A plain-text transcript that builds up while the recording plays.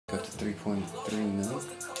up to 3.3 million.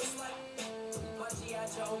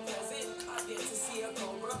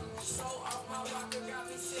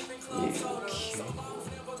 Okay.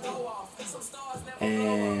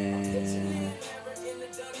 And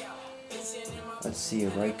let's see, a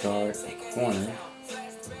right guard, a corner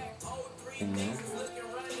in there.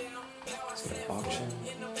 Let's go to auction.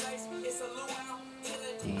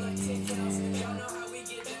 And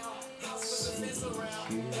let's see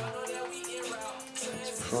here.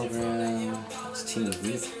 Let's program. It's team of the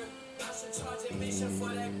week. And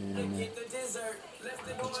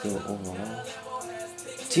let's go overall.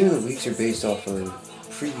 Team of the weeks are based off of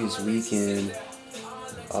previous weekend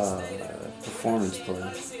performance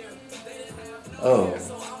play. Oh.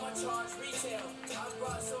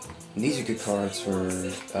 And these are good cards for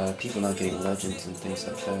people not getting legends and things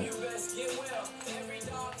like that.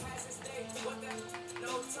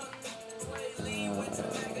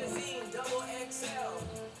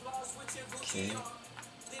 Okay.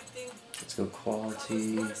 Let's go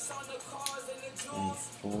quality.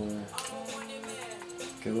 94.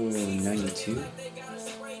 Go 92.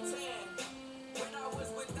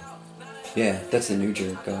 Yeah, that's the new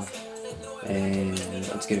Jared Goff. And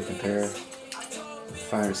let's get a compare.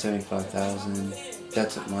 575,000.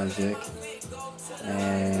 That's my Vic.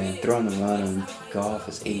 And throwing the run on Goff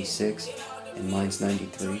is 86, and mine's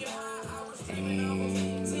 93.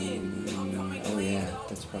 And oh yeah,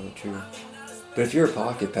 that's probably true. But if you're a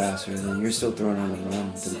pocket passer, then you're still throwing on the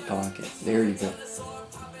run to the pocket. There you go.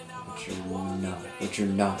 Which you're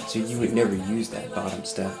not. So you would never use that bottom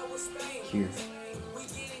step here.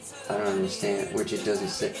 I don't understand. Which it doesn't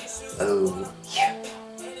say. Oh yeah.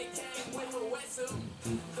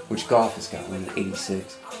 Which Goff has got one at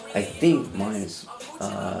 86. I think mine is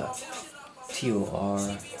TOR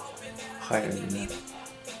higher than that.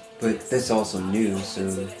 But that's also new,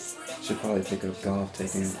 so should probably pick up Goff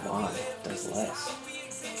taking why does less.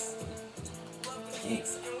 Yeah.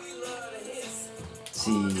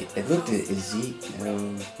 See, I looked at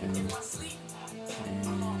Ezekiel and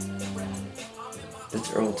that's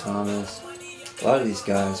Earl Thomas. A lot of these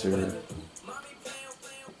guys are.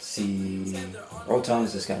 Let's see, Earl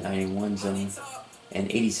Thomas has got 91 zone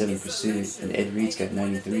and 87 pursuit, and Ed Reed's got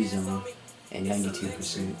 93 zone and 92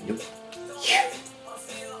 pursuit. Yep.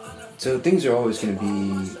 So things are always going to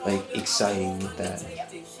be like exciting with that.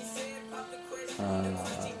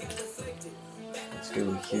 Let's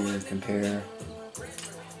go here, compare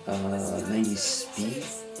 90 speed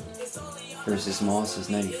versus Moss's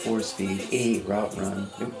 94 speed, 88 route run.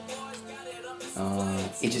 Nope.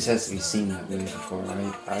 It just has to be seen that way before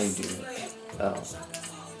I do it. Oh.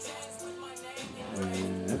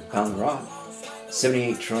 Pound the rock.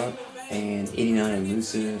 78 truck and 89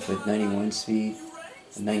 elusive with 91 speed,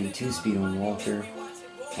 92 speed on Walker,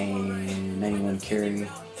 and 91 carry,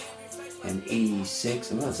 and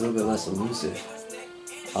 86. Well, it's a little bit less elusive.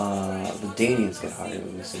 The Daniel's got higher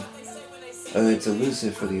elusive. It's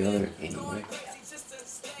elusive for the other anyway.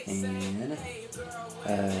 And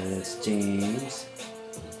it's James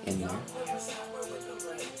in there.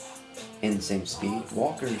 In the same speed.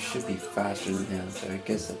 Walker should be faster than him, but I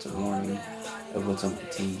guess that's a warning of what's on the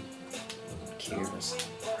team. Who cares?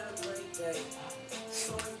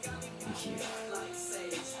 Thank you.